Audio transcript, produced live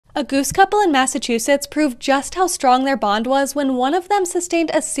A goose couple in Massachusetts proved just how strong their bond was when one of them sustained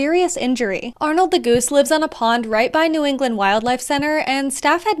a serious injury. Arnold the goose lives on a pond right by New England Wildlife Center, and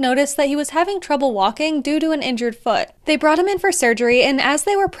staff had noticed that he was having trouble walking due to an injured foot. They brought him in for surgery, and as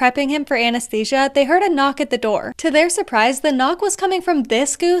they were prepping him for anesthesia, they heard a knock at the door. To their surprise, the knock was coming from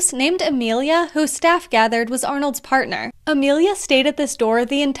this goose named Amelia, who staff gathered was Arnold's partner. Amelia stayed at this door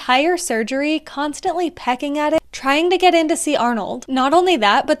the entire surgery, constantly pecking at it, trying to get in to see Arnold. Not only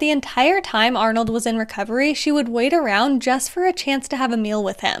that, but the entire time Arnold was in recovery, she would wait around just for a chance to have a meal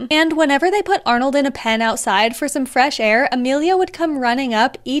with him. And whenever they put Arnold in a pen outside for some fresh air, Amelia would come running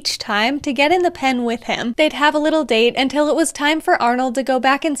up each time to get in the pen with him. They'd have a little date until it was time for Arnold to go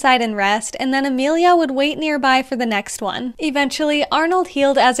back inside and rest, and then Amelia would wait nearby for the next one. Eventually, Arnold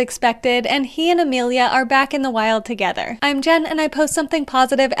healed as expected, and he and Amelia are back in the wild together. I'm Jen, and I post something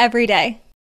positive every day.